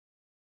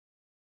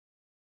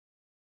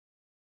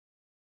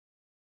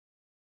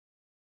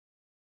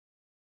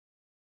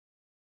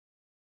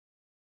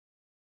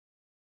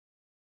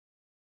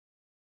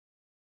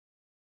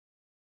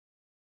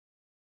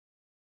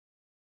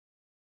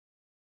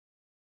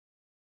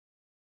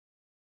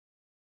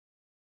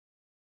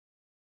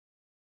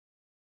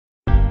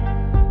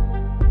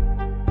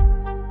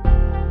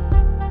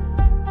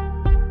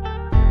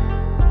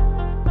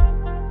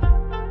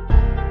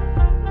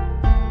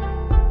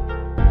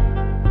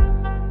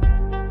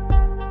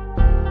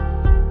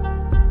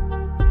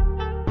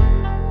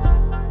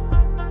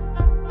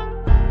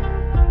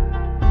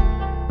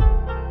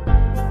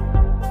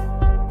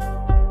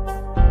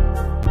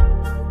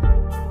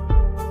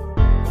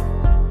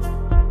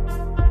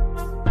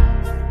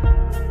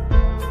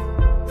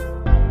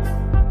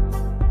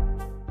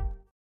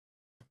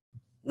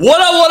What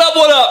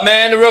up,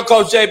 man? The real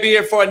Coach JB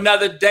here for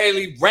another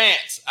Daily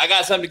Rant. I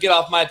got something to get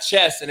off my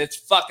chest, and it's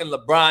fucking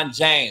LeBron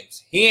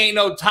James. He ain't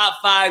no top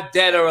 5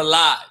 dead or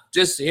alive.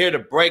 Just here to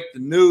break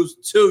the news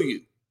to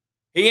you.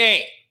 He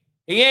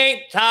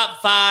ain't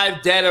top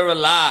 5 dead or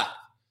alive.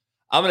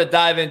 I'm going to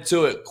dive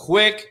into it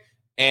quick,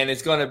 and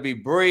it's going to be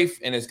brief,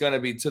 and it's going to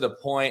be to the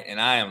point,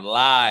 and I am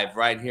live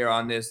right here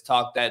on this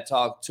Talk That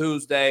Talk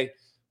Tuesday.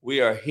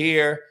 We are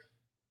here.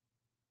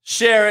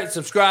 Share it,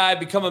 subscribe,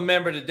 become a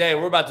member today.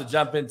 We're about to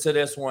jump into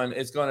this one.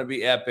 It's going to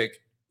be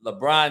epic.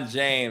 LeBron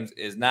James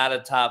is not a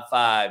top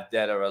 5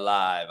 dead or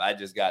alive. I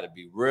just got to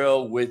be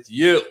real with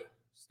you.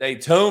 Stay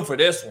tuned for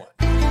this one.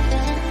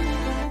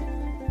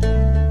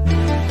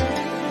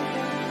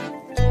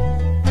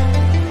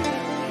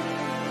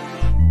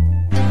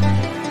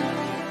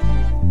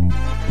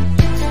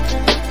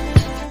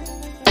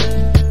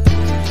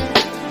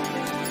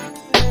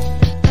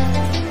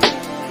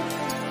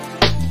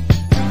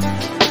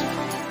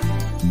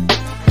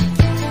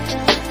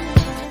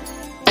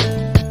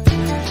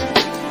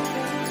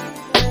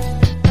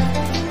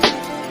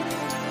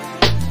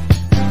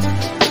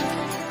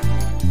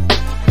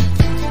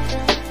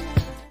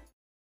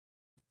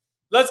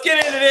 Let's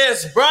get into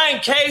this. Brian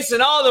Case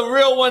and all the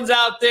real ones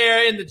out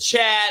there in the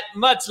chat.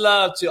 Much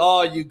love to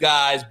all you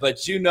guys,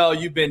 but you know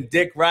you've been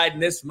dick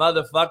riding this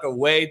motherfucker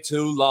way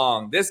too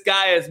long. This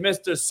guy is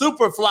Mr.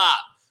 Superflop.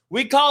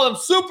 We call him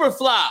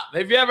Superflop.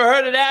 Have you ever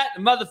heard of that?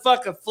 The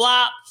motherfucker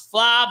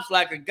flops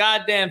like a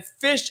goddamn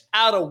fish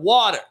out of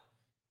water.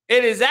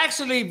 It is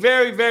actually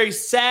very, very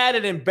sad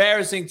and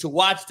embarrassing to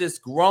watch this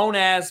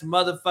grown-ass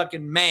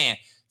motherfucking man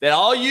that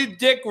all you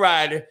dick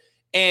rider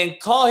and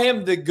call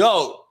him the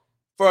GOAT.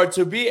 For it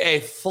to be a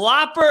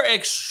flopper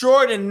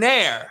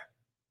extraordinaire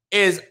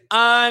is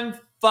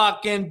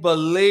unfucking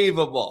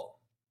believable.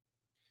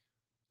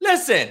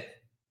 Listen,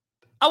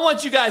 I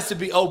want you guys to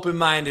be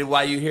open-minded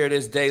while you hear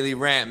this daily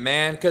rant,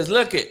 man. Because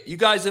look it, you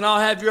guys can all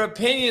have your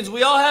opinions.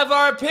 We all have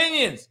our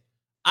opinions.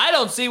 I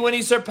don't see when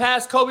he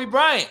surpassed Kobe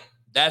Bryant.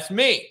 That's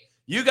me.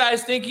 You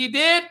guys think he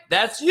did?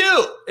 That's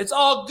you. It's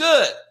all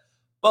good.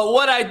 But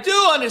what I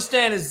do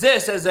understand is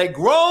this: as a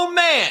grown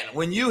man,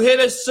 when you hit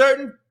a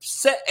certain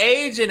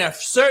age and a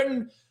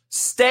certain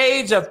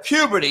stage of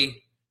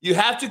puberty, you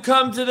have to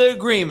come to the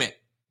agreement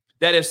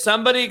that if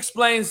somebody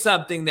explains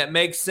something that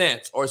makes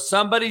sense or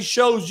somebody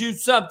shows you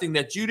something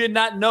that you did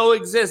not know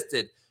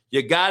existed,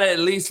 you got to at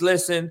least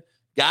listen,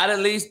 got to at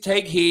least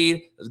take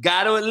heed,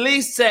 got to at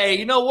least say,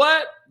 you know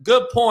what?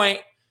 Good point.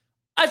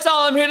 That's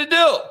all I'm here to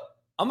do.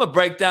 I'm going to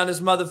break down this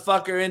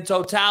motherfucker in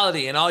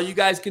totality, and all you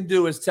guys can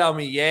do is tell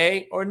me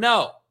yay or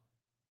no.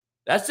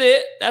 That's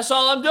it. That's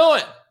all I'm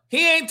doing.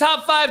 He ain't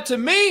top 5 to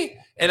me,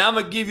 and I'm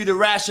going to give you the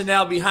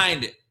rationale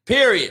behind it.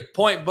 Period.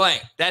 Point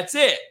blank. That's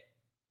it.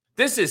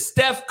 This is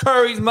Steph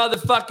Curry's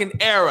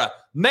motherfucking era.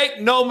 Make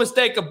no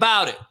mistake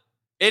about it.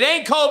 It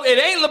ain't Kobe. It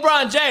ain't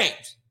LeBron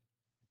James.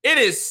 It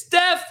is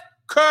Steph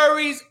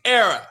Curry's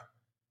era.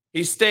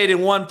 He stayed in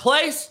one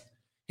place.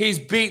 He's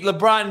beat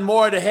LeBron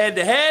more to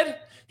head-to-head.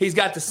 He's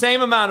got the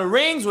same amount of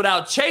rings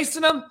without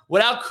chasing them,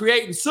 without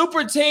creating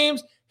super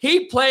teams.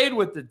 He played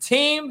with the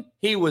team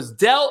he was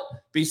dealt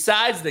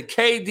besides the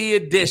KD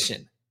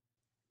addition.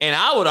 And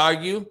I would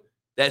argue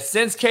that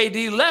since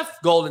KD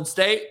left Golden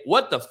State,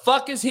 what the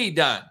fuck has he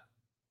done?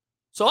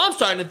 So I'm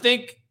starting to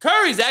think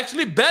Curry's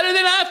actually better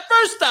than I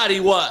first thought he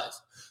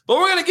was. But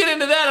we're going to get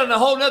into that on a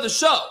whole nother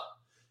show.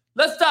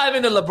 Let's dive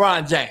into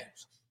LeBron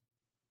James.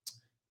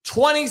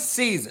 20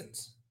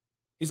 seasons.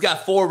 He's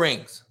got 4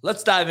 rings.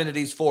 Let's dive into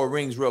these 4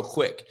 rings real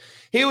quick.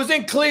 He was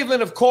in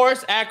Cleveland, of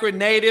course, Akron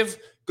native,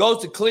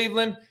 goes to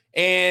Cleveland.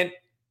 And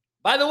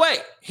by the way,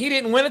 he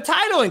didn't win a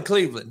title in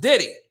Cleveland,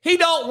 did he? He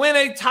don't win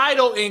a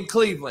title in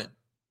Cleveland.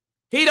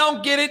 He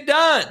don't get it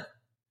done.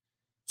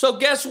 So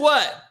guess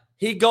what?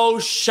 He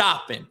goes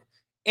shopping.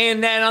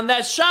 And then on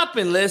that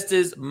shopping list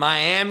is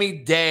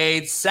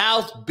Miami-Dade,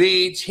 South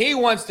Beach. He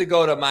wants to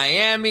go to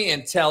Miami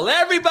and tell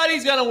everybody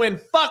he's going to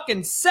win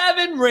fucking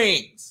 7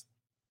 rings.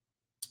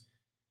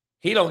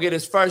 He don't get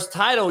his first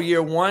title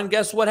year 1.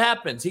 Guess what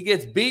happens? He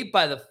gets beat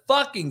by the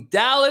fucking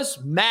Dallas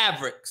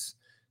Mavericks.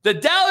 The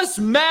Dallas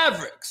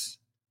Mavericks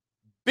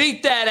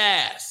beat that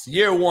ass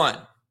year 1.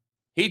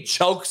 He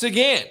chokes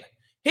again.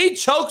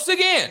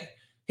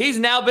 He's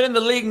now been in the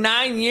league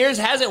 9 years,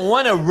 hasn't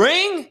won a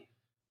ring.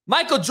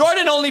 Michael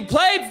Jordan,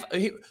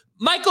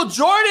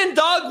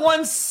 dog,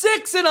 won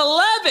 6 and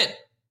 11.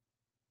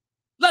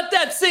 Let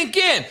that sink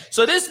in.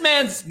 So this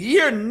man's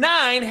year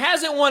 9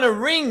 hasn't won a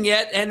ring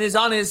yet and is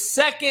on his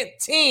 2nd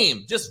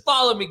team. Just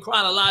follow me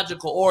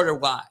chronological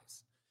order-wise.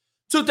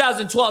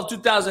 2012,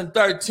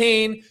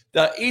 2013,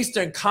 the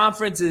Eastern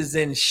Conference is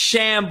in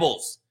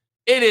shambles.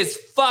 It is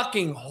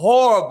fucking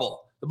horrible.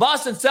 The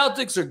Boston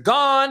Celtics are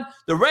gone.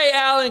 The Ray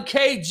Allen,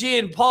 KG,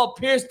 and Paul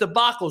Pierce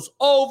debacle's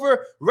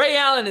over. Ray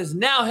Allen is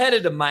now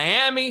headed to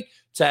Miami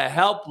to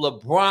help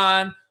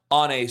LeBron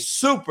on a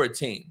super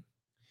team.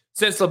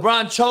 Since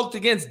LeBron choked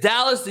against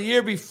Dallas the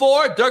year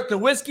before, Dirk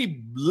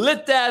Nowitzki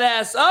lit that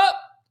ass up.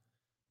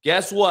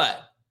 Guess what?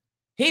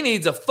 He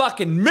needs a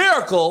fucking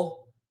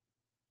miracle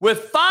with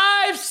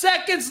 5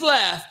 seconds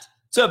left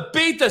to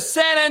beat the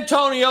San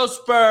Antonio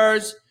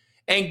Spurs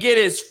and get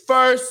his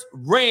first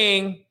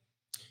ring.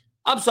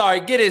 I'm sorry,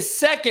 get his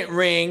second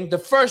ring. The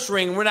first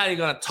ring, we're not even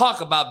going to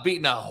talk about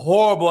beating a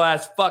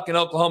horrible-ass fucking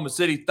Oklahoma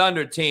City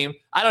Thunder team.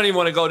 I don't even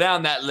want to go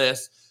down that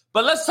list.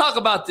 But let's talk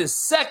about this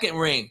second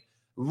ring.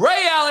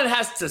 Ray Allen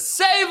has to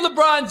save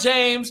LeBron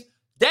James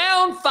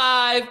down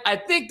 5. I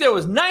think there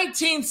was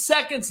 19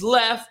 seconds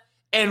left,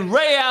 and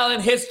Ray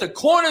Allen hits the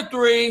corner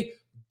 3,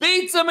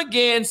 beats him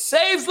again,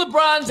 saves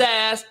LeBron's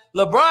ass.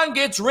 LeBron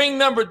gets ring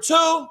number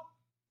 2,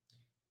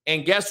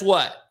 and guess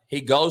what?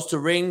 He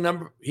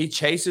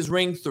chases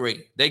ring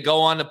 3. They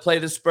go on to play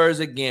the Spurs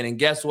again, and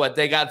guess what?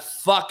 They got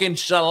fucking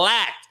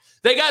shellacked.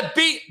 They got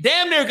beat,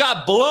 damn near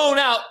got blown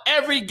out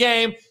every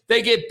game.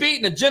 They get beat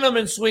in a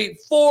gentleman's sweep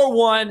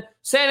 4-1.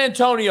 San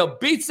Antonio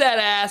beats that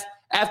ass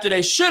after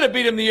they should have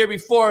beat him the year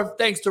before,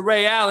 thanks to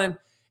Ray Allen.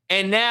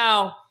 And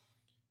now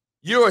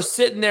you're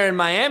sitting there in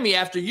Miami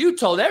after you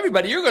told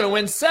everybody you're going to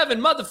win 7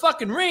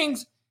 motherfucking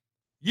rings.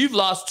 You've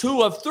lost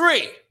 2 of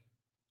 3.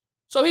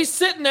 So he's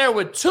sitting there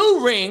with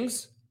 2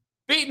 rings,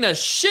 beating a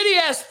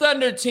shitty-ass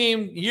Thunder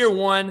team year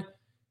 1,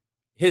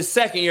 his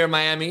second year in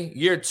Miami,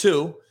 year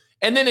 2.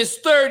 And then his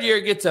third year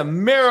gets a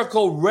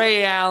miracle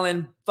Ray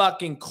Allen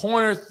fucking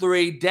corner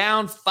 3,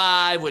 down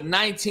 5 with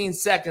 19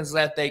 seconds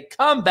left. They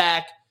come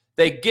back,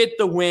 they get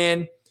the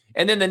win,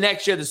 and then the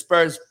next year the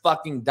Spurs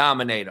fucking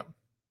dominate them.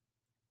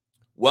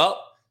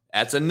 Well,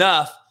 that's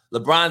enough.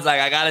 LeBron's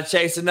like, I got to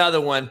chase another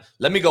one.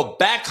 Let me go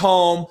back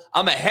home.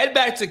 I'm going to head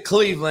back to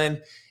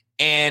Cleveland,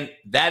 and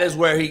that is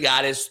where he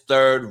got his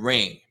third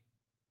ring.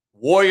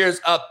 Warriors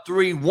up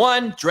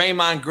 3-1.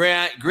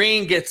 Draymond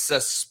Green gets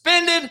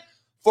suspended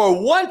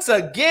for once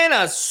again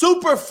a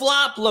super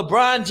flop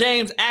LeBron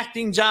James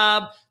acting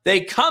job.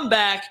 They come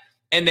back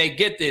and they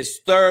get this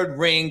third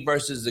ring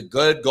versus a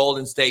good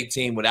Golden State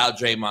team without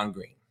Draymond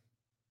Green.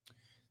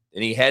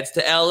 Then he heads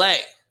to L.A.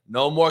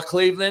 No more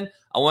Cleveland.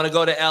 I want to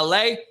go to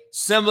L.A.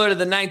 Similar to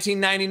the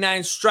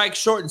 1999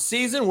 strike-shortened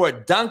season where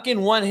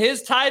Duncan won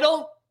his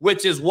title,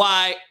 which is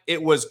why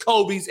it was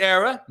Kobe's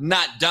era,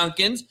 not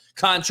Duncan's,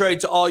 contrary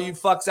to all you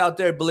fucks out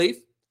there believe.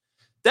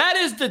 That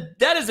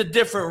is a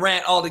different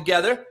rant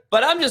altogether,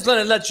 but I'm just going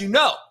to let you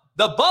know.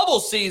 The bubble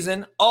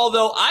season,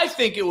 although I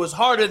think it was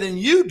harder than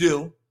you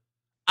do,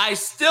 I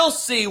still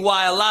see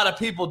why a lot of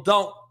people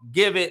don't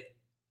give it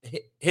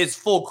his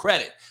full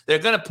credit. They're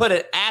going to put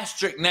an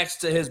asterisk next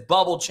to his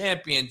bubble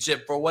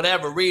championship for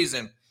whatever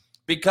reason,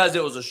 because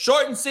it was a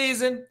shortened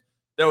season.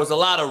 There was a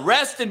lot of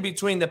rest in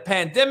between the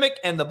pandemic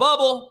and the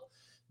bubble.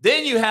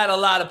 Then you had a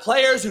lot of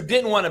players who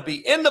didn't want to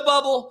be in the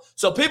bubble.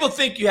 So people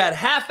think you had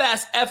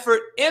half-ass effort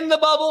in the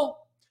bubble.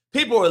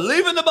 People were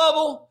leaving the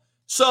bubble.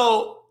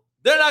 So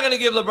they're not going to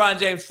give LeBron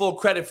James full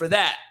credit for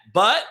that.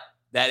 But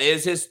that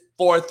is his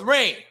 4th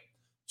ring.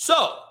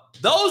 So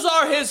those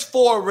are his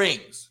 4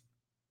 rings.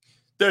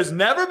 There's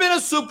never been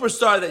a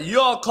superstar that you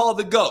all call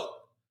the GOAT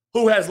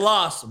who has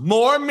lost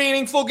more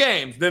meaningful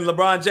games than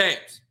LeBron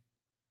James.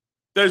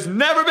 There's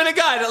never been a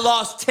guy that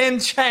lost 10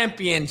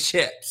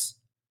 championships.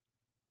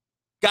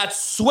 Got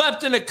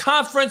swept in a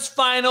conference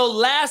final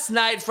last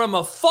night from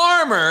a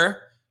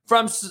farmer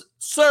from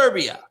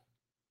Serbia.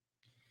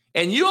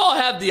 And you all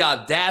have the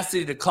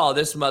audacity to call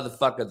this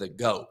motherfucker the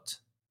GOAT.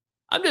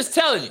 I'm just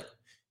telling you,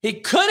 he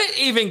couldn't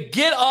even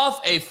get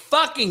off a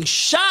fucking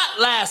shot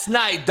last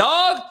night,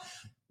 dog.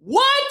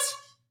 What?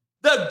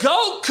 The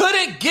GOAT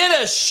couldn't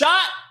get a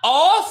shot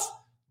off?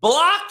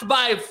 Blocked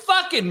by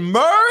fucking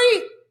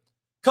Murray?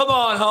 Come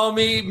on,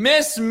 homie.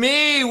 Miss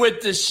me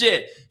with the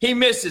shit. He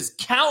misses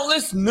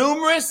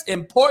numerous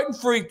important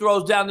free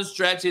throws down the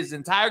stretch his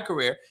entire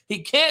career. He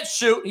can't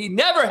shoot. He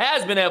never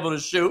has been able to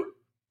shoot.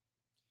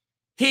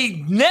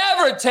 He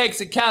never takes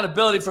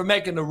accountability for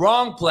making the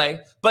wrong play,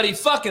 but he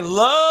fucking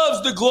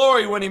loves the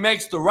glory when he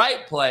makes the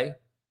right play.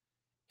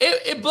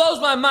 It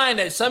blows my mind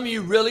that some of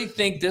you really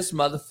think this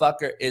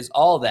motherfucker is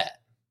all that.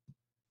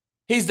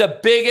 He's the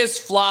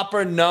biggest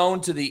flopper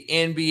known to the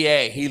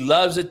NBA. He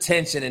loves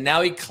attention, and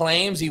now he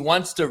claims he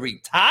wants to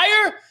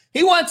retire?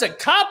 He wants a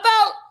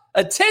cop-out?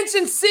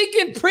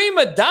 Attention-seeking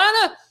prima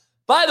donna?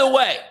 By the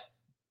way,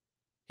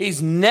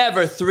 he's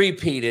never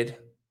three-peated,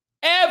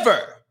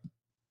 ever.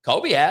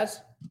 Kobe has.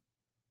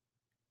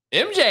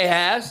 MJ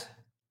has.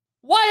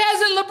 Why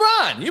hasn't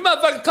LeBron? You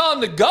motherfuckers call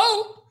him the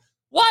GOAT.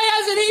 Why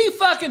hasn't he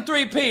fucking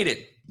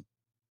three-peated?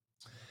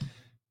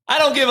 I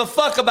don't give a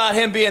fuck about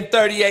him being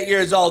 38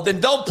 years old. Then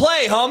don't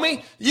play,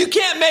 homie. You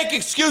can't make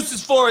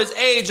excuses for his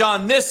age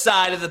on this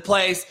side of the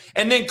place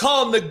and then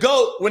call him the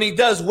GOAT when he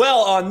does well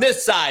on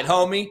this side,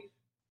 homie.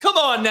 Come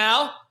on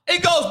now.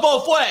 It goes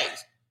both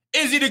ways.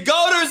 Is he the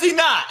GOAT or is he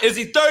not? Is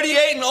he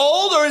 38 and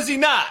old or is he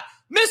not?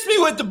 Miss me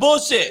with the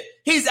bullshit.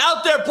 He's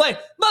out there playing.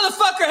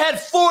 Motherfucker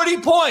had 40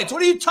 points.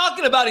 What are you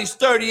talking about? He's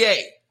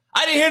 38.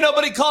 I didn't hear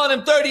nobody calling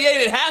him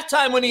 38 at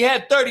halftime when he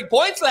had 30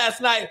 points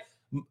last night.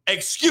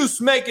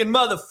 Excuse-making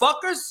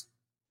motherfuckers.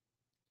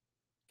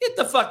 Get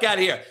the fuck out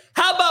of here.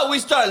 How about we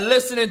start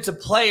listening to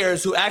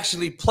players who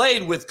actually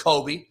played with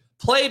Kobe,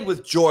 played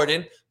with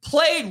Jordan,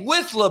 played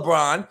with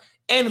LeBron,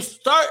 and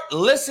start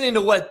listening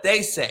to what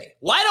they say.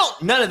 Why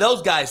don't none of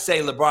those guys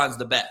say LeBron's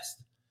the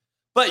best?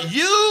 But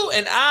you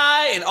and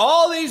I and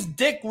all these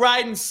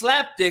dick-riding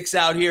slapdicks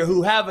out here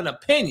who have an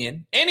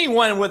opinion,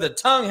 anyone with a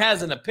tongue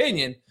has an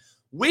opinion,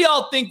 we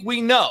all think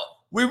we know.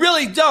 We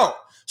really don't.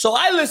 So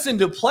I listen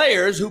to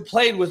players who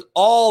played with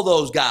all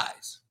those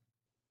guys.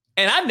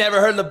 And I've never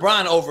heard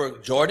LeBron over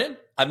Jordan.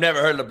 I've never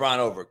heard LeBron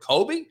over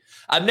Kobe.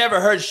 I've never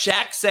heard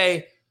Shaq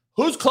say,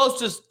 who's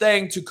closest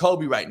thing to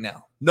Kobe right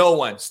now? No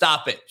one.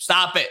 Stop it.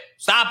 Stop it.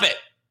 Stop it.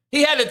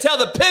 He had to tell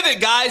the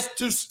pivot guys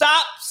to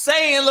stop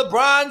saying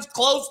LeBron's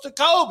close to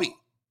Kobe.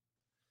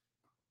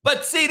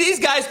 But see, these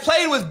guys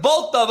played with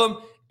both of them,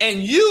 and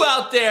you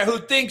out there who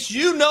thinks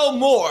you know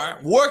more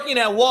working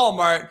at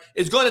Walmart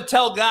is going to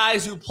tell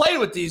guys who played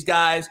with these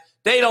guys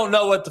they don't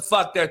know what the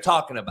fuck they're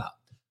talking about.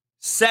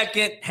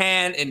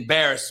 Second-hand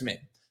embarrassment.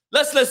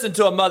 Let's listen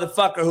to a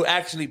motherfucker who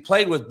actually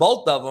played with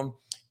both of them,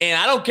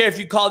 and I don't care if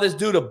you call this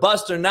dude a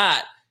bust or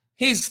not,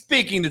 he's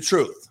speaking the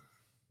truth.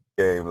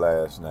 Game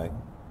last night.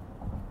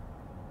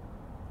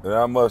 And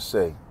I must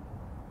say,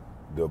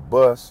 the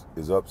bus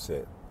is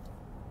upset.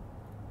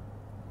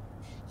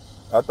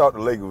 I thought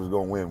the Lakers was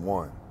going to win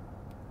one.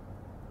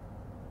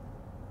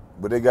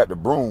 But they got the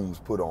brooms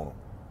put on them.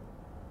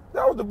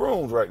 That was the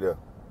brooms right there.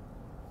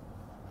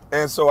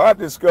 And so I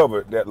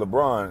discovered that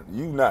LeBron,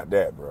 you not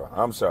that, bro.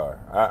 I'm sorry.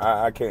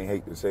 I can't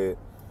hate to say it.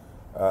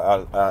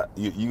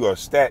 You are a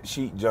stat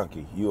sheet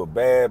junkie. You're a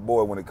bad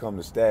boy when it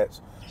comes to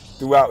stats.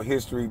 Throughout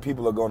history,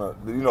 people are going to,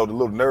 the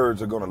little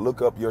nerds are going to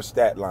look up your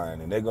stat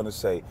line, and they're going to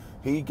say,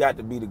 he got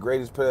to be the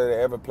greatest player that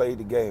ever played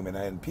the game.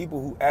 And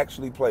people who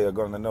actually play are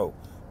going to know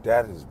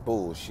that is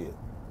bullshit.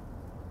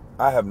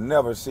 I have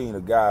never seen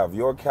a guy of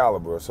your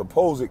caliber,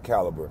 supposed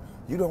caliber,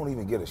 you don't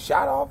even get a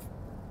shot off?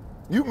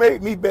 You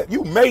made me bet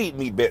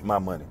my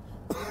money.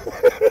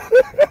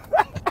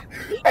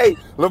 Hey,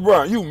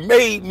 LeBron, you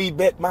made me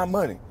bet my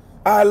money.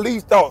 I at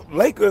least thought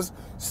Lakers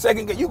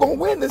second game, you going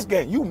to win this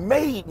game. You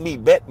made me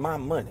bet my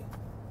money.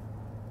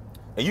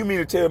 And you mean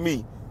to tell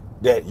me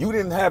that you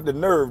didn't have the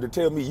nerve to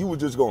tell me you were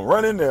just going to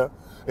run in there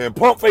and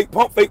pump fake,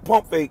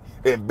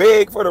 and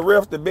beg for the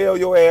refs to bail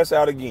your ass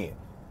out again?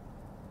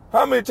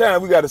 How many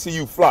times we got to see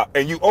you flop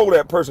and you owe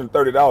that person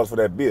 $30 for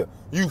that beer?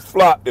 You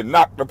flopped and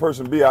knocked the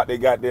person beer out their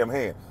goddamn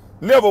hand.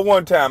 Never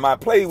one time. I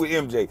played with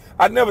MJ.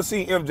 I never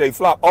seen MJ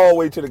flop all the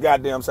way to the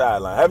goddamn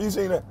sideline. Have you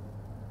seen that?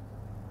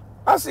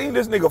 I seen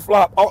this nigga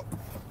flop.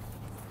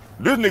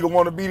 This nigga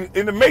want to be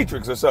in the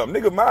Matrix or something.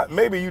 Nigga,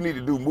 maybe you need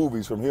to do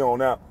movies from here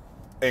on out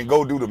and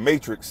go do the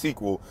Matrix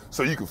sequel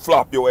so you can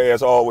flop your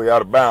ass all the way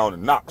out of bounds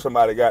and knock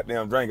somebody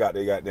goddamn drink out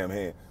their goddamn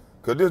hand.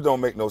 Because this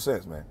don't make no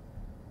sense, man.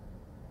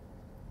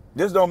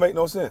 This don't make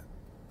no sense.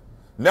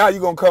 Now you're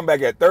going to come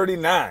back at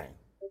 39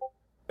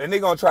 and they're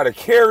going to try to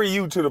carry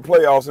you to the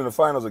playoffs and the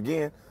finals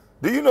again.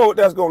 Do you know what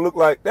that's going to look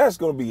like? That's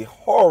going to be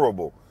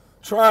horrible.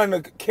 Trying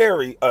to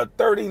carry a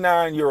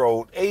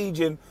 39-year-old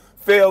aging,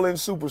 failing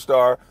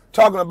superstar,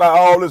 talking about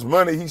all this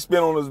money he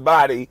spent on his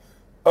body.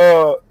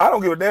 I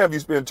don't give a damn if you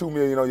spend $2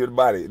 million on your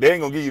body. They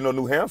ain't gonna give you no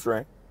new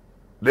hamstring.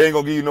 They ain't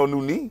gonna give you no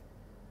new knee.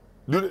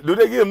 Do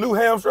they give new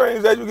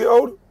hamstrings as you get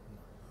older?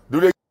 Do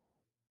they?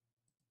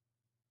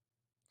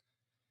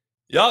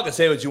 Y'all can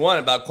say what you want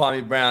about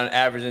Kwame Brown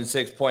averaging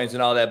 6 points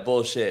and all that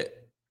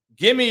bullshit.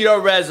 Give me your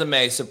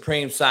resume,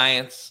 Supreme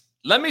Science.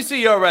 Let me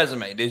see your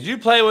resume. Did you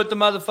play with the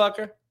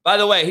motherfucker? By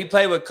the way, he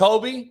played with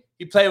Kobe.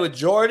 He played with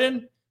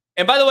Jordan.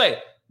 And by the way,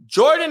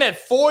 Jordan at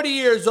 40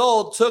 years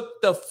old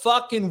took the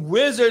fucking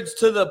Wizards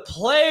to the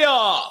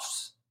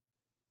playoffs.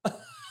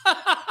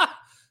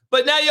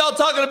 But now y'all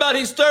talking about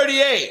he's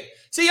 38.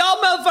 See, y'all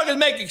motherfuckers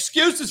make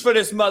excuses for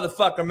this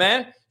motherfucker,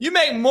 man. You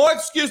make more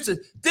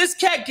excuses. This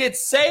cat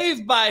gets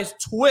saved by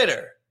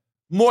Twitter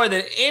more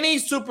than any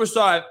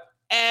superstar I've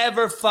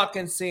ever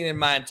fucking seen in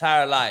my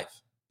entire life.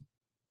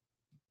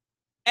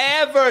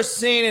 Ever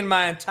seen in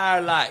my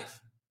entire life.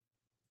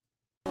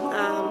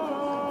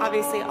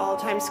 Obviously,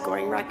 all-time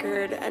scoring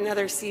record,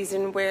 another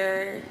season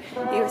where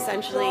you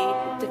essentially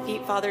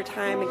defeat Father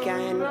Time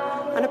again.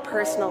 On a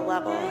personal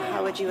level,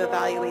 how would you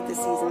evaluate the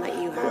season that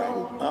you had?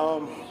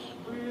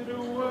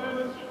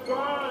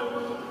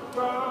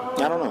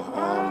 I don't know.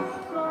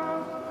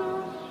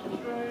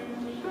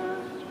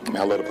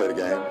 I love to play the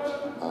game.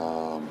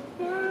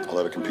 I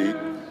love to compete.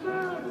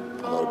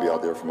 I love to be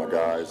out there for my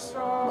guys,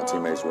 my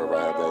teammates, wherever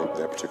I have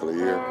that particular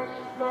year.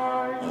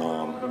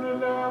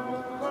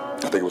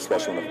 I think it was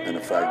special in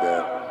the fact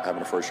that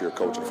having a first-year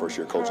coach and a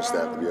first-year coaching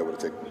staff to be able to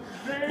take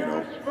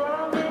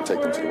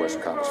them to the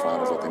Western Conference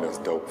Finals. I think that's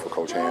dope for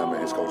Coach Ham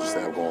and his coaching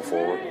staff going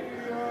forward.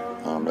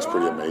 That's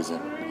pretty amazing.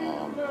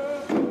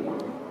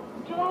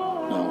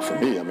 For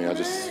me, I mean,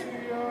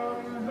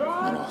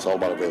 it's all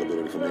about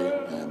availability for me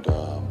and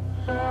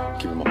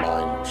keeping my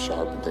mind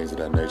sharp and things of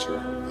that nature.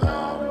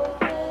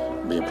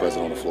 Being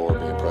present on the floor,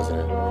 being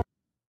president.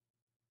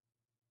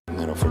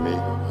 For me,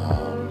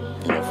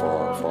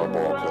 for our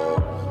ball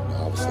club,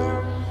 obviously,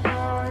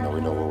 we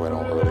know we went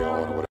on early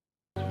on, or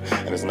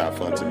whatever. And it's not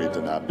fun to me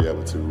to not be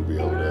able to be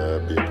a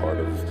part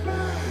of,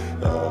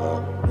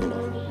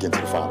 getting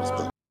to the finals.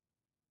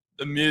 But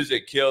The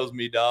music kills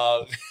me,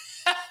 dog.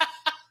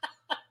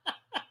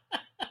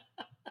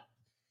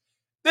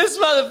 This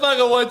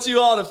motherfucker wants you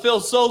all to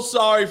feel so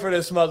sorry for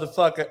this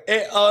motherfucker.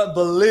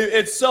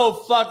 It's so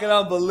fucking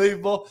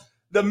unbelievable.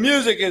 The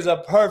music is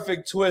a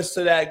perfect twist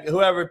to that.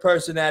 Whoever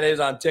person that is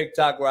on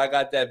TikTok where I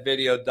got that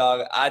video,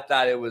 dog, I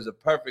thought it was a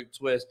perfect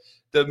twist.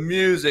 The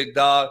music,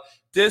 dog.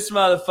 This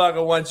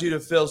motherfucker wants you to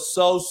feel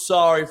so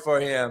sorry for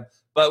him.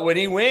 But when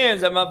he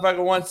wins, that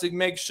motherfucker wants to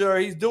make sure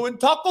he's doing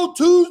Taco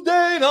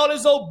Tuesday and all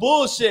this old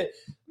bullshit.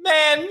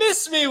 Man,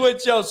 miss me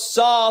with your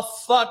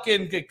soft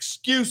fucking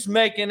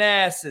excuse-making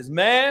asses,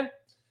 man.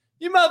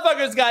 You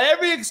motherfuckers got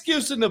every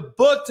excuse in the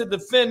book to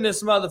defend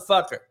this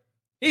motherfucker.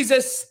 He's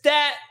a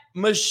stat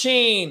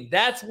machine.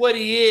 That's what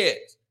he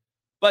is.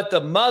 But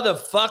the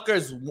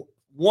motherfuckers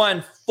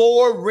won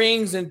 4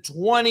 rings in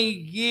 20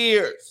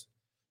 years.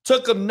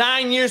 Took him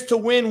 9 years to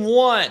win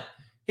 1.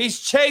 He's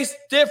chased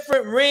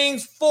different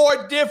rings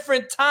 4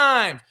 different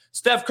times.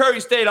 Steph Curry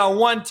stayed on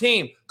one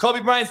team. Kobe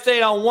Bryant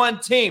stayed on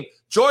one team.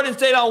 Jordan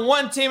stayed on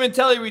one team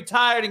until he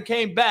retired and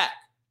came back.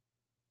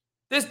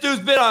 This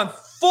dude's been on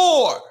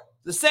 4,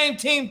 the same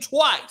team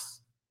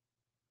twice.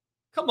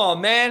 Come on,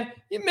 man.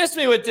 You missed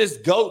me with this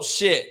GOAT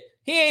shit.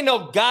 He ain't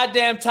no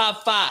goddamn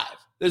top 5.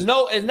 It's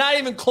not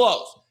even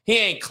close. He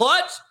ain't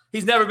clutch.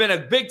 He's never been a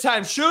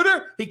big-time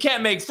shooter. He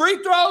can't make free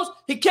throws.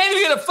 He can't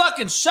even get a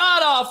fucking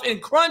shot off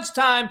in crunch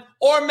time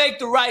or make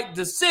the right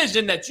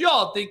decision that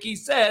y'all think he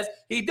says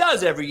he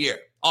does every year.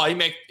 Oh, he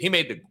made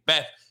the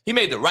best. He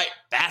made the right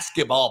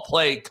basketball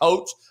play,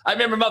 coach. I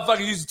remember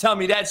motherfuckers used to tell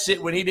me that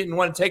shit when he didn't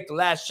want to take the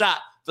last shot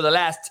for the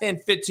last 10,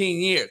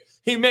 15 years.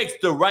 He makes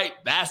the right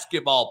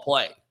basketball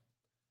play.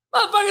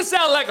 Motherfuckers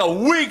sound like a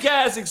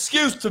weak-ass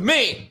excuse to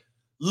me.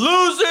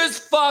 Losers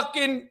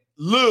fucking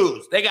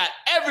lose. They got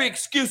every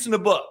excuse in the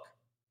book.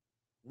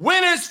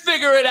 Winners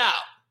figure it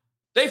out.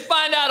 They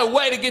find out a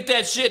way to get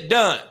that shit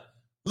done.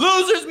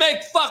 Losers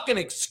make fucking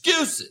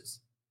excuses.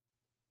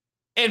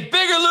 And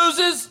bigger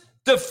losers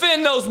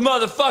defend those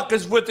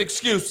motherfuckers with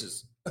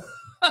excuses.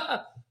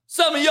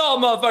 Some of y'all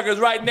motherfuckers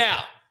right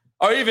now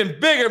are even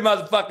bigger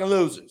motherfucking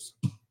losers.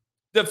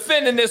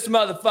 Defending this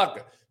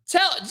motherfucker.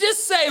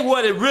 Just say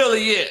what it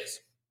really is.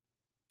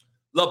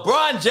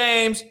 LeBron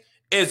James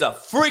is a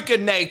freak of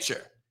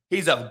nature.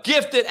 He's a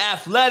gifted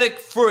athletic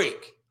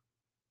freak.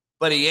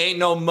 But he ain't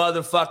no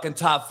motherfucking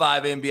top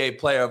 5 NBA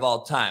player of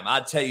all time.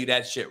 I'll tell you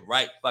that shit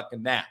right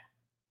fucking now.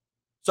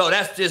 So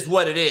that's just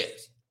what it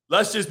is.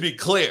 Let's just be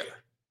clear.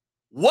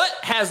 What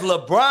has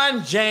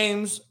LeBron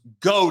James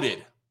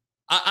goated?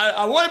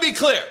 I want to be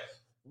clear.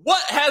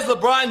 What has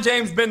LeBron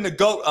James been the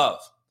GOAT of?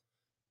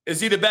 Is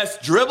he the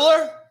best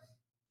dribbler?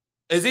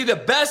 Is he the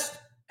best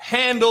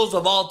handles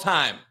of all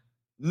time?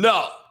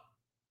 No.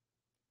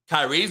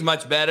 Kyrie's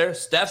much better.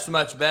 Steph's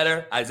much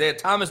better. Isaiah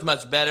Thomas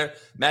much better.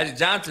 Magic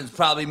Johnson's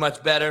probably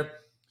much better.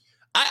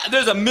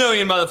 There's a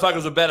million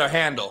motherfuckers with better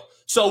handle.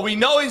 So we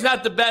know he's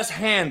not the best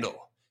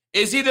handle.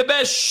 Is he the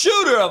best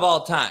shooter of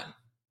all time?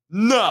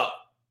 No.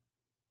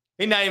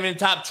 He's not even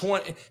top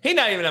 20. He's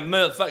not even a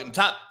motherfucking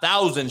top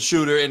 1,000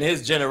 shooter in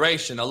his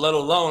generation, let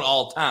alone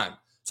all time.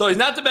 So he's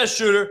not the best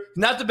shooter.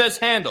 He's not the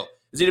best handle.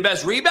 Is he the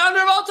best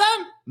rebounder of all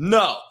time?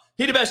 No.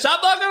 He the best shot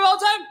blocker of all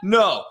time?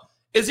 No.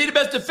 Is he the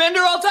best defender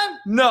of all time?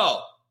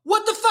 No.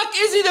 What the fuck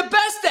is he the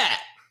best at?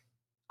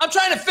 I'm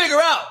trying to figure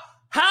out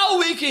how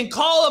we can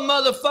call a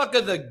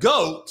motherfucker the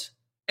GOAT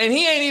and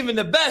he ain't even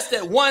the best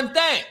at one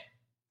thing.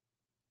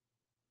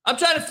 I'm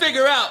trying to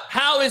figure out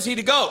how is he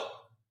the GOAT?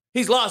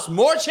 He's lost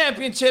more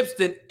championships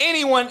than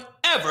anyone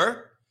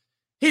ever.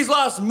 He's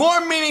lost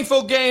more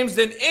meaningful games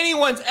than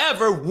anyone's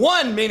ever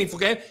won meaningful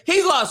games.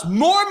 He's lost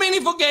more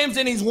meaningful games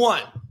than he's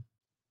won.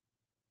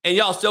 And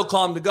y'all still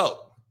call him the GOAT.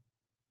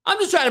 I'm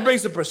just trying to bring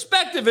some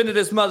perspective into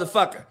this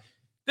motherfucker.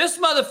 This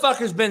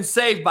motherfucker's been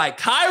saved by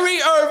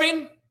Kyrie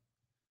Irving,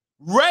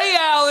 Ray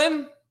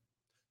Allen.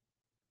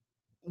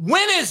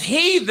 When is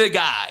he the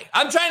guy?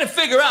 I'm trying to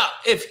figure out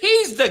if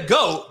he's the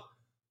GOAT,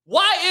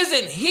 why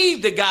isn't he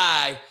the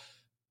guy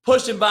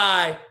pushing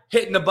by,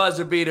 hitting the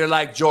buzzer beater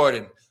like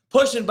Jordan,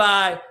 pushing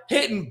by,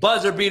 hitting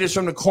buzzer beaters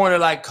from the corner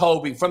like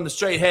Kobe, from the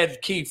straight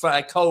head key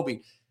like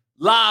Kobe,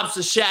 lobs to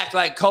Shaq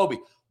like Kobe.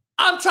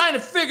 I'm trying to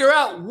figure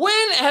out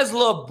when has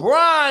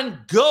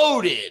LeBron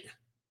goated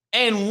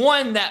and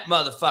won that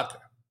motherfucker.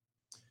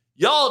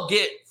 Y'all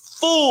get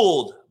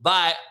fooled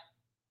by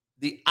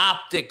the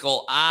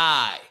optical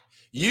eye.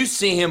 You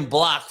see him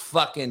block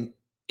fucking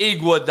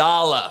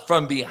Iguodala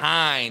from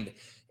behind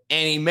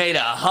and he made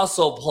a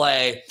hustle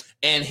play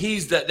and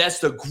that's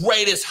the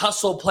greatest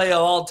hustle play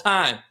of all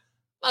time.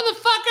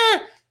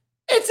 Motherfucker,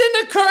 it's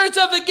in the currents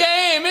of the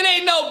game. It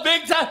ain't no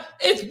big time.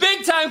 It's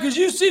big time because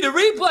you see the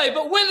replay.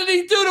 But what did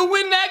he do to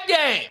win that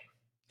game?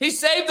 He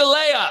saved the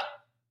layup.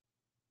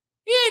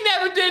 He ain't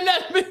never did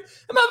nothing.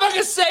 The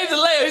motherfucker saved the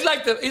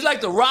layup. He's like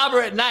the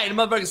robber at night. The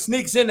motherfucker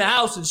sneaks in the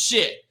house and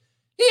shit.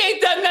 He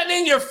ain't done nothing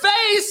in your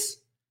face.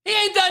 He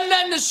ain't done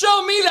nothing to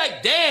show me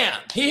like, damn,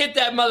 he hit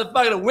that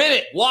motherfucker to win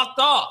it, walked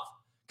off.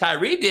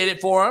 Kyrie did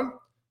it for him.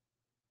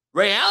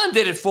 Ray Allen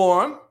did it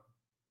for him.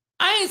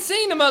 I ain't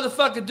seen the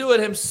motherfucker do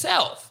it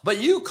himself, but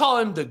you call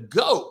him the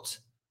GOAT.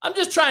 I'm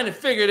just trying to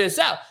figure this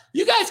out.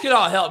 You guys can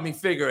all help me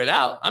figure it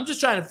out. I'm just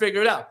trying to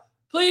figure it out.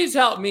 Please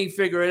help me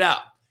figure it out.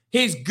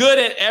 He's good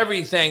at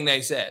everything,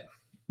 they said.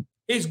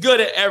 He's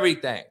good at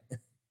everything.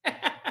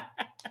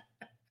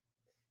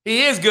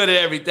 He is good at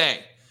everything.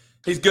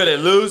 He's good at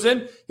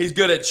losing. He's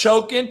good at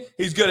choking.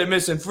 He's good at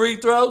missing free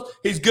throws.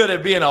 He's good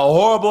at being a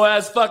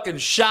horrible-ass fucking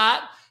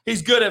shot.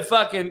 He's good at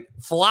fucking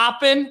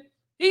flopping.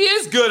 He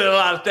is good at a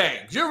lot of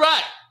things. You're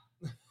right.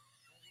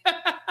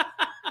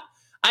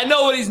 I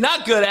know what he's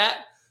not good at.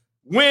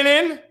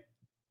 Winning,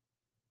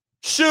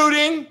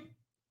 shooting,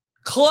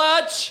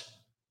 clutch,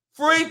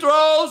 free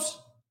throws.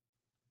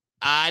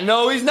 I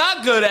know he's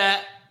not good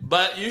at,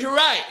 but you're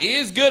right. He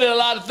is good at a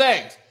lot of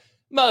things.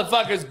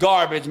 Motherfucker's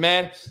garbage,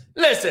 man.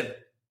 Listen,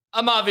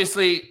 I'm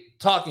obviously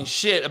talking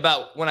shit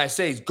about when I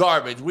say he's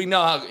garbage. We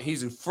know how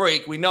he's a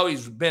freak. We know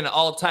he's been an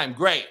all-time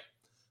great.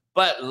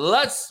 But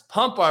let's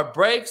pump our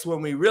brakes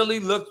when we really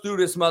look through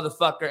this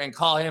motherfucker and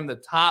call him the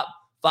top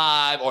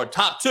 5 or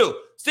top 2.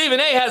 Stephen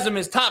A has him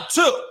as top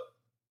 2.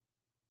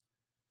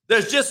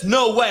 There's just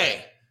no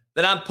way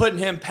that I'm putting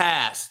him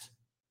past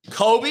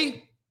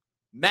Kobe,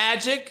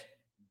 Magic,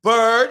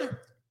 Bird,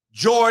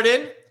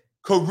 Jordan,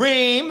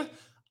 Kareem.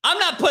 I'm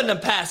not putting them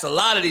past a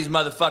lot of these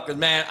motherfuckers,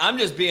 man. I'm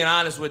just being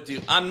honest with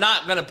you. I'm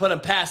not going to put them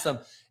past them.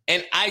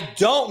 And I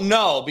don't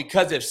know,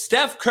 because if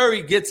Steph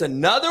Curry gets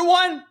another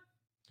one,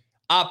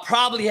 I'll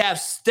probably have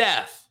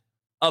Steph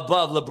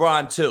above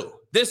LeBron too.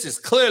 This has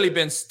clearly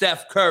been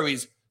Steph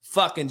Curry's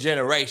fucking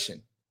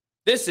generation.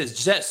 This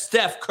is just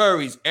Steph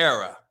Curry's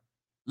era.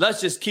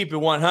 Let's just keep it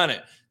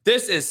 100.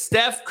 This is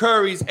Steph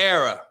Curry's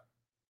era.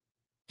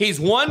 He's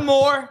won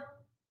more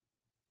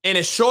in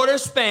a shorter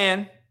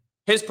span.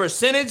 His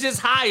percentage is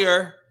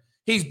higher.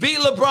 He's beat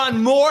LeBron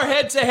more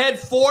head-to-head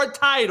 4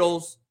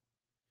 titles.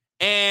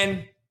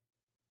 And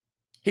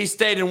he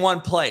stayed in one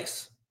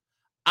place.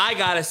 I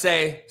got to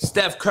say,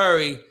 Steph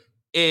Curry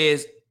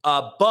is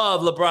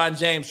above LeBron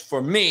James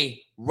for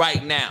me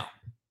right now.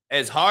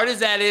 As hard as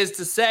that is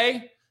to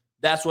say,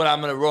 that's what I'm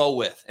going to roll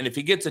with. And if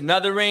he gets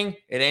another ring,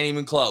 it ain't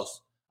even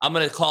close. I'm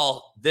going to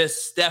call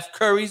this Steph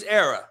Curry's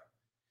era.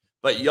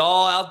 But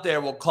y'all out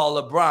there will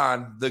call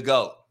LeBron the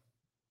GOAT.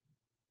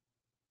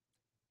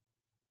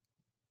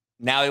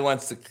 Now he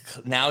wants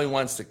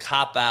to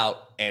cop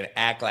out and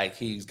act like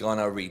he's going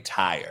to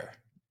retire.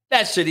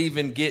 That should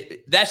even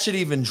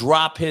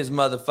drop his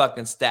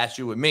motherfucking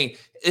statue with me.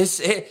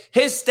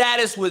 His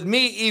status with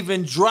me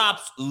even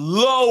drops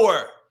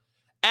lower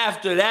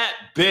after that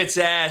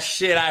bitch ass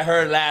shit I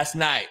heard last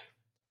night.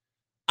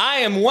 I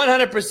am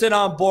 100%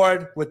 on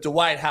board with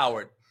Dwight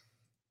Howard.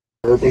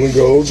 Purple and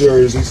gold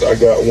jerseys. I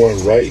got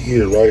one right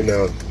here, right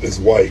now. It's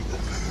white.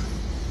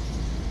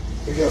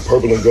 We got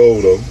purple and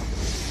gold though.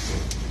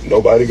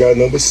 Nobody got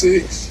number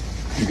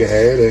 6. You can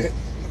have that.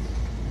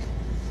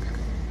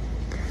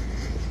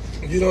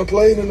 You done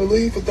played in the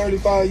league for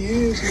 35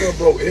 years. You done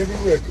broke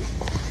every record.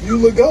 You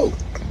look go.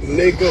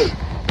 Let go.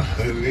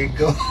 Let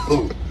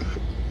go.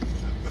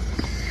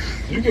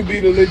 You can be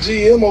the little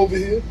GM over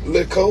here,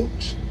 little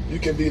coach. You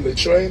can be the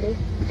trainer.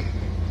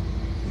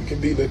 You can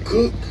be the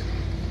cook,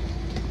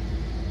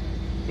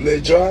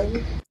 little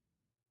driver.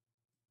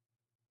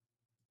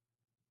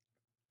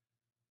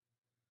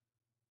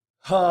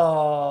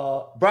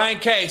 Oh, Brian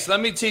Case,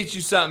 let me teach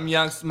you something,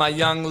 my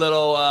young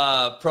little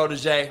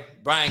protege.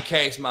 Brian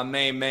Case, my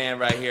main man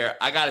right here.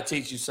 I got to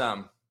teach you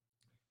something.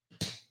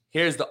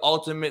 Here's the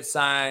ultimate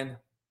sign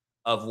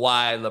of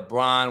why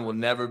LeBron will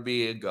never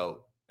be a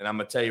GOAT. And I'm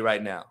going to tell you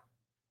right now.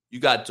 You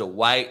got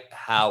Dwight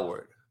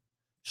Howard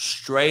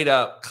straight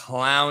up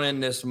clowning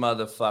this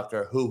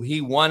motherfucker who he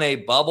won a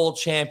bubble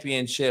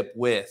championship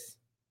with.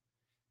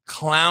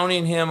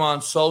 Clowning him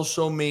on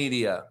social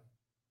media.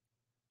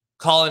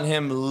 Calling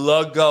him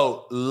the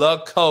GOAT, the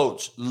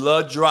coach,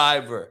 the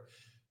driver.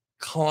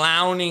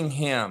 Clowning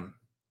him.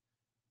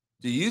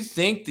 Do you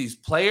think these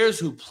players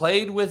who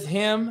played with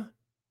him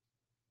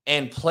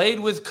and played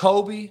with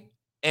Kobe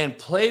and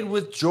played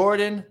with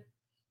Jordan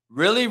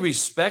really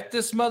respect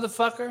this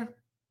motherfucker?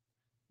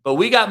 But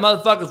we got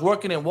motherfuckers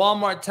working in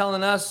Walmart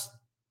telling us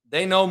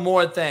they know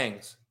more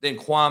things than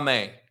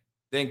Kwame,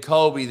 than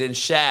Kobe, than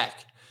Shaq.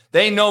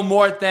 They know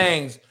more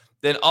things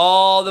than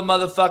all the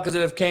motherfuckers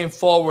that have came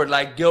forward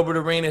like Gilbert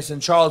Arenas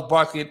and Charles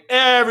Barkley and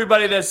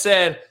everybody that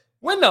said,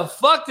 when the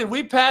fuck did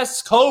we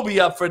pass Kobe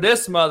up for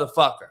this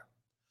motherfucker?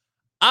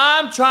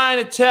 I'm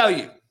trying to tell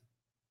you,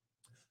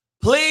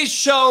 please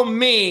show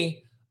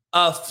me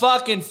a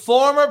fucking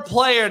former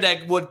player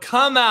that would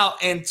come out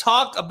and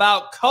talk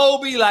about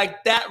Kobe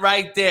like that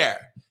right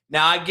there.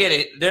 Now, I get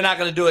it. They're not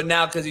going to do it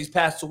now because he's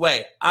passed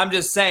away. I'm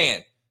just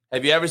saying,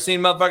 have you ever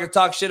seen motherfuckers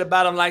talk shit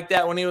about him like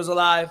that when he was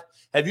alive?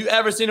 Have you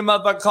ever seen a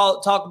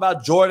motherfucker talk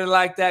about Jordan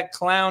like that,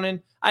 clowning?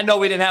 I know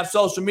we didn't have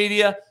social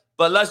media,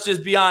 but let's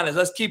just be honest.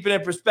 Let's keep it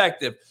in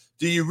perspective.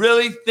 Do you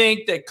really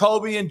think that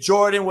Kobe and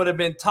Jordan would have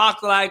been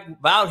talked like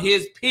about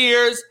his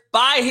peers,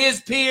 by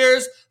his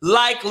peers,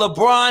 like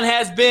LeBron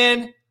has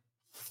been?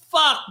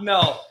 Fuck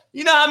no.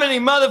 You know how many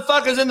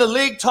motherfuckers in the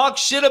league talk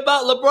shit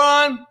about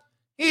LeBron?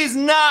 He's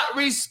not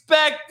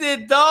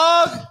respected,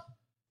 dog.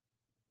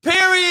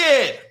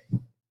 Period.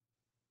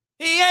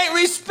 He ain't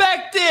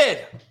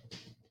respected.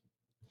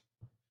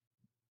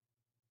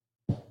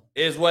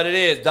 Is what it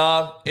is,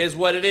 dog. Is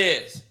what it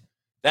is.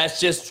 That's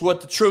just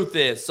what the truth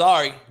is.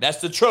 Sorry.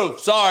 That's the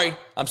truth. Sorry.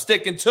 I'm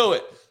sticking to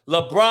it.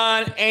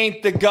 LeBron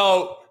ain't the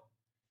GOAT.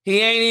 He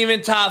ain't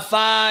even top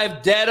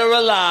 5, dead or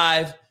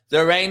alive.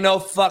 There ain't no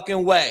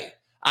fucking way.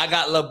 I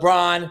got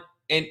LeBron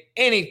in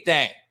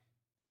anything.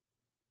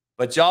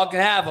 But y'all can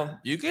have him.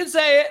 You can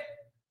say it.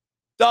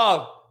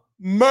 Dog,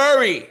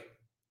 Murray,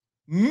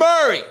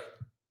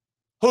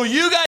 who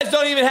you guys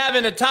don't even have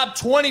in the top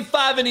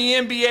 25 in the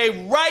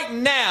NBA right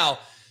now,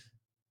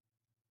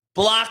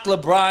 blocked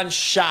LeBron's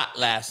shot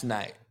last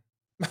night.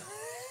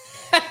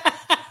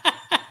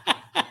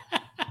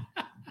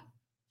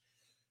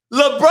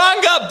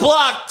 LeBron got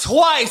blocked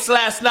twice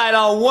last night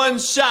on one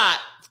shot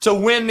to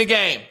win the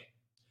game.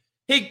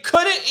 He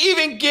couldn't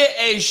even get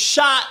a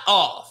shot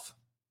off.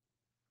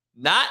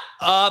 Not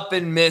up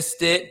and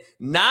missed it.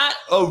 Not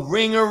a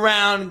ring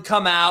around and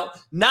come out.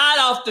 Not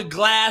off the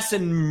glass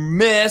and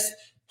missed.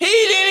 He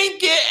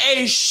didn't get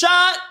a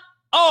shot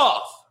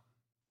off.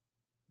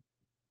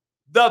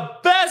 The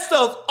best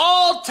of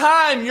all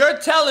time, you're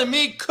telling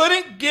me,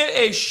 couldn't get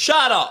a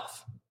shot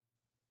off.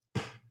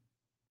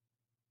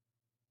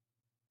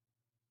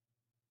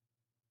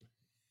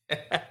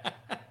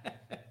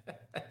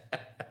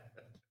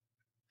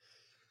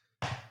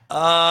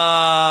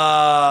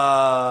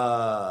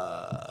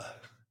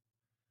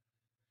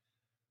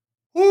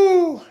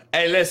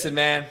 Hey, listen,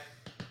 man.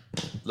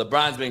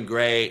 LeBron's been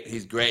great.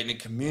 He's great in the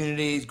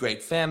community. He's a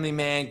great family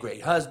man,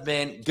 great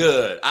husband.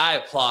 Good. I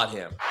applaud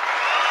him.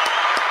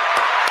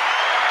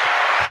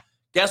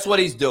 Guess what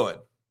he's doing?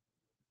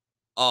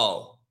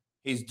 Oh,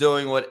 he's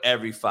doing what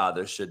every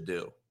father should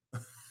do.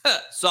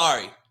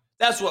 Sorry.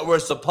 That's what we're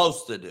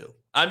supposed to do.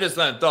 I'm just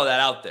going to throw that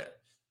out there.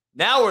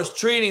 Now we're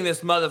treating this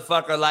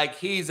motherfucker like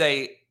he's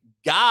a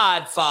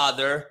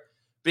godfather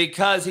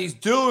because he's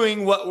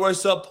doing what we're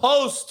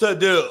supposed to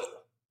do.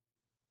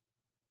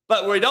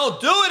 But we don't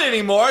do it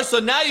anymore, so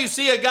now you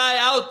see a guy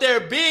out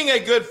there being a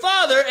good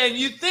father, and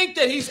you think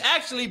that he's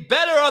actually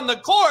better on the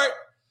court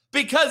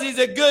because he's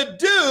a good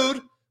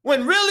dude,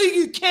 when really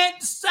you can't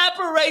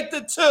separate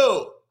the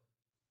two.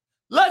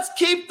 Let's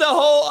keep the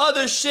whole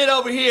other shit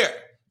over here.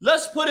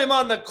 Let's put him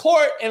on the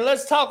court, and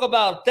let's talk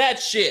about that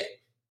shit.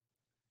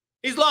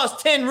 He's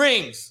lost 10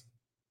 rings.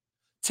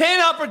 10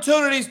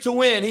 opportunities to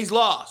win, he's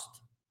lost.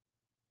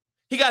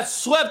 He got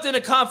swept in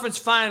a conference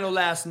final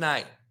last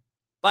night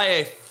by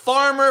a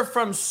farmer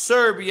from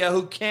Serbia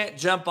who can't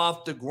jump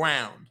off the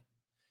ground.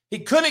 He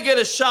couldn't get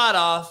a shot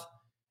off,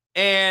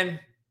 and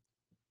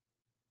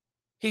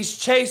he's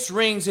chased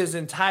rings his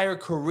entire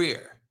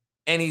career,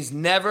 and he's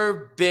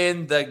never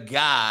been the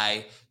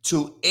guy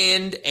to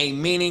end a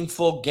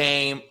meaningful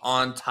game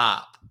on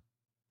top.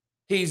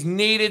 He's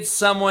needed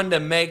someone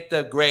to make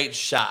the great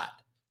shot.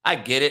 I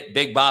get it.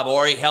 Big Bob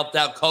Orry helped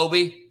out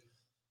Kobe.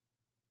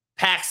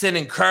 Paxson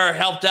and Kerr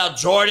helped out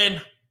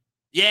Jordan.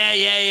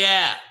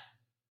 Yeah.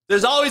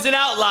 There's always an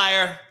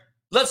outlier.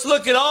 Let's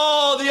look at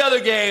all the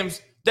other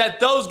games that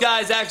those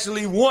guys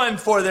actually won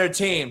for their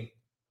team.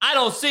 I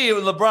don't see it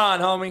with LeBron,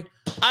 homie.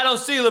 I don't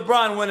see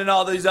LeBron winning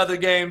all these other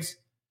games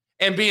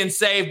and being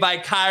saved by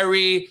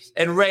Kyrie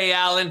and Ray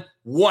Allen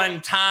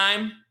one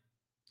time.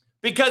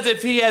 Because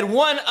if he had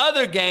won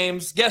other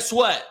games, guess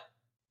what?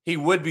 He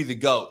would be the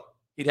GOAT.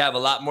 He'd have a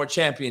lot more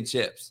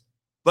championships.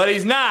 But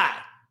he's not.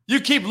 You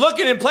keep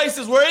looking in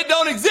places where it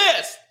don't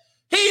exist.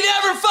 He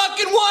never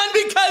fucking won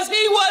because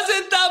he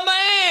wasn't the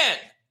man.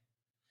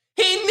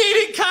 He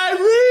needed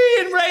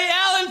Kyrie and Ray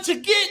Allen to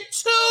get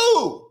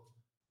 2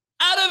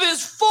 out of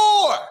his 4.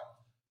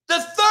 The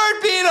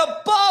third being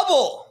a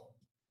bubble.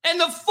 And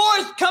the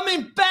fourth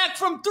coming back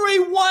from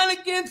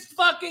 3-1 against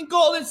fucking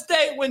Golden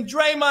State when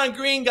Draymond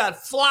Green got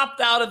flopped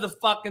out of the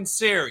fucking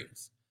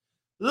series.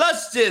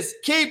 Let's just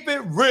keep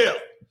it real.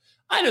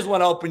 I just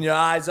want to open your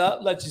eyes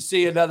up, let you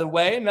see another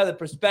way, another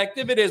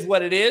perspective. It is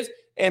what it is.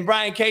 And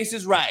Brian Case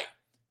is right.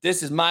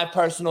 This is my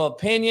personal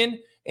opinion,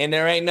 and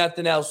there ain't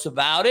nothing else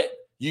about it.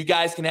 You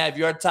guys can have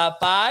your top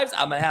 5s.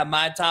 I'm going to have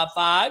my top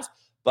 5s.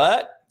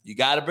 But you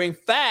got to bring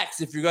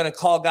facts if you're going to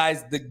call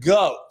guys the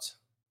GOAT.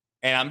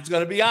 And I'm just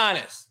going to be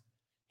honest.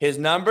 His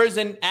numbers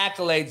and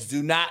accolades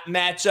do not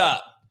match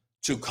up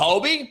to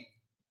Kobe,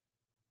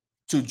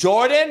 to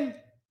Jordan,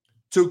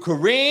 to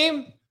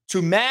Kareem,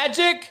 to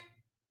Magic.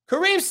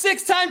 Kareem,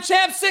 6-time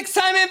champ,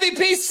 6-time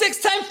MVP,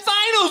 6-time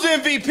finals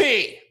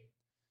MVP.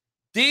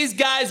 These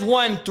guys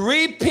won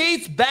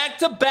 3-peats back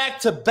to back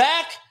to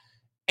back,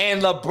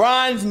 and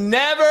LeBron's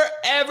never,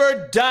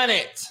 ever done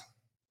it.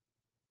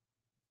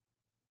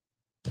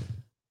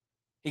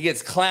 He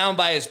gets clowned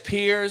by his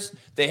peers.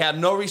 They have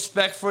no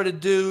respect for the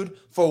dude.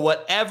 For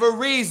whatever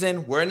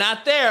reason, we're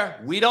not there.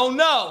 We don't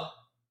know.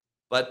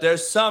 But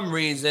there's some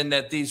reason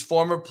that these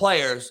former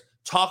players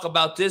talk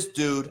about this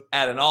dude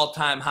at an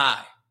all-time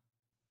high.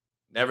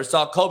 Never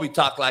saw Kobe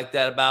talk like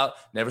that about.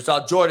 Never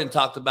saw Jordan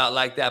talked about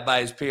like that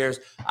by his peers.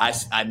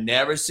 I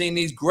never seen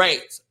these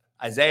greats.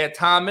 Isaiah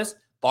Thomas,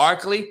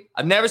 Barkley.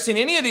 I've never seen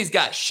any of these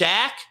guys.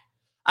 Shaq.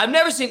 I've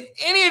never seen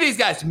any of these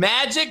guys.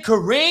 Magic,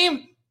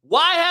 Kareem.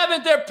 Why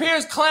haven't their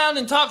peers clowned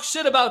and talked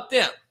shit about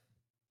them?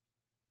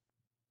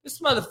 This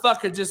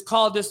motherfucker just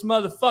called this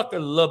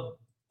motherfucker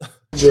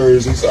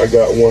jerseys. I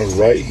got one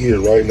right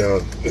here, right now.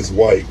 It's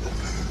white.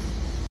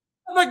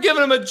 I'm not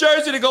giving him a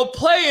jersey to go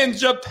play in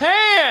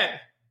Japan.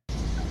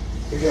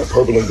 We got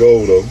purple and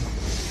gold, though.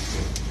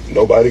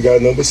 Nobody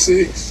got number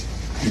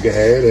 6. You can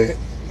have that.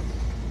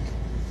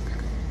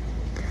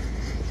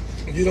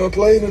 You done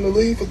played in the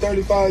league for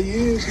 35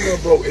 years. You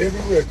done broke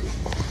every record.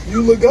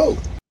 You look GOAT.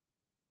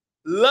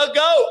 Look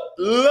GOAT.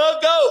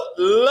 Look GOAT.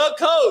 Look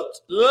coach.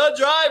 Look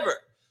driver.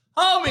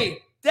 Homie,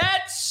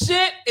 that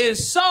shit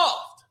is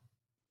soft.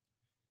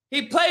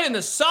 He played in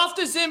the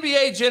softest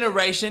NBA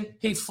generation.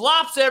 He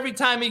flops every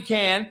time he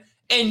can.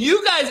 And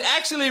you guys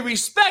actually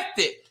respect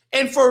it.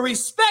 And for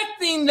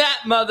respecting that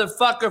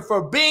motherfucker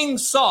for being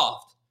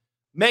soft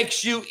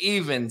makes you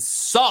even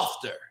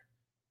softer.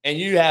 And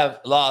you have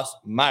lost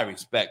my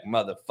respect,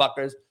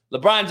 motherfuckers.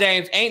 LeBron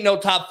James ain't no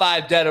top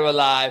 5 dead or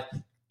alive.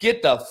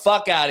 Get the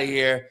fuck out of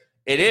here.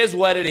 It is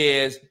what it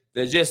is.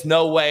 There's just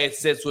no way it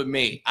sits with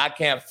me. I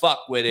can't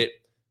fuck with it.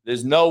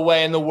 There's no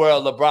way in the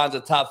world LeBron's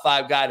a top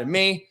 5 guy to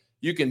me.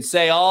 You can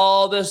say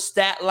all the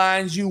stat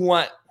lines you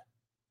want.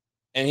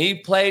 And he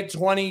played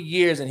 20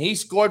 years, and he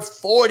scored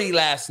 40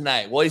 last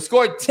night. Well, he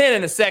scored 10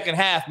 in the second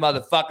half,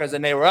 motherfuckers,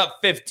 and they were up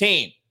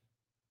 15.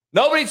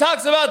 Nobody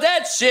talks about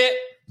that shit.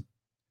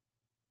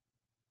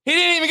 He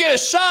didn't even get a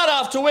shot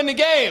off to win the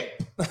game.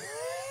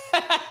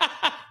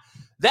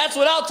 That's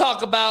what I'll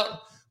talk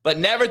about, but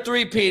never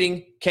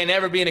three-peating can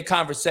never be in a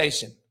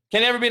conversation.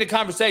 Can never be in a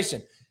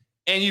conversation.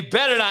 And you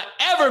better not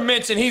ever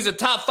mention he's a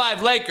top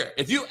 5 Laker.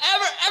 If you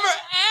ever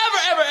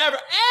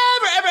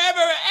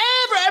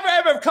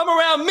come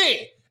around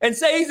me and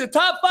say he's a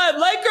top 5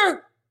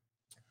 Laker,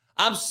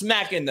 I'm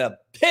smacking the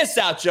piss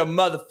out your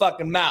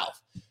motherfucking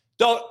mouth.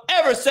 Don't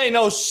ever say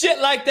no shit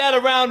like that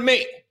around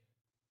me.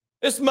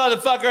 This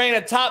motherfucker ain't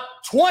a top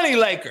 20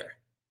 Laker.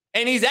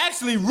 And he's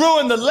actually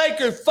ruined the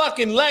Lakers'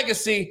 fucking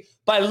legacy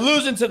by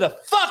losing to the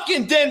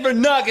fucking Denver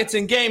Nuggets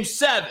in Game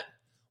 7.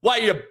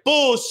 While you're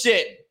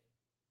bullshit.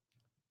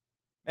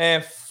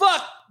 And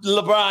fuck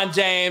LeBron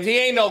James. He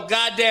ain't no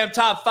goddamn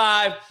top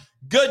 5.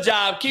 Good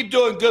job. Keep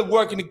doing good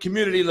work in the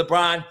community,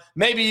 LeBron.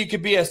 Maybe you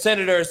could be a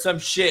senator or some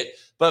shit.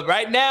 But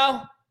right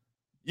now,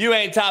 you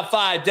ain't top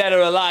 5 dead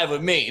or alive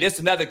with me. This is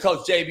another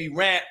Coach JB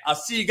Rant. I'll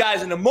see you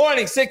guys in the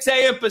morning, 6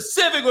 a.m.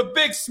 Pacific with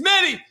Big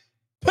Smitty.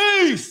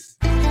 Peace.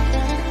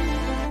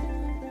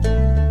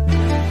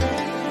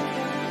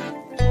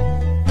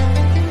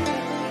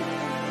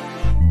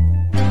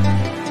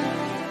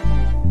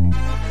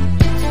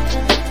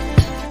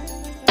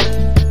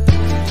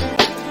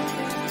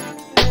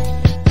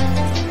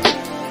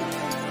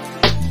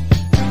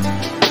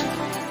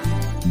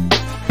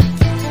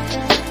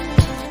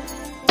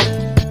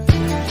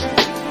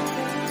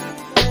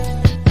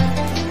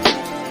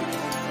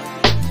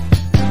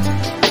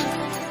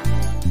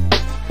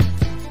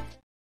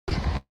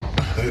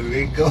 Let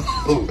it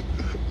go.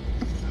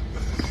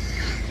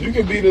 You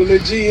can be the little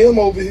GM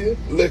over here,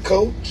 little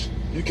coach.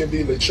 You can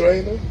be the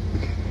trainer.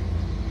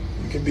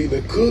 You can be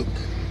the cook,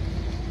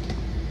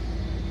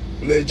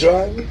 little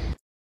driver.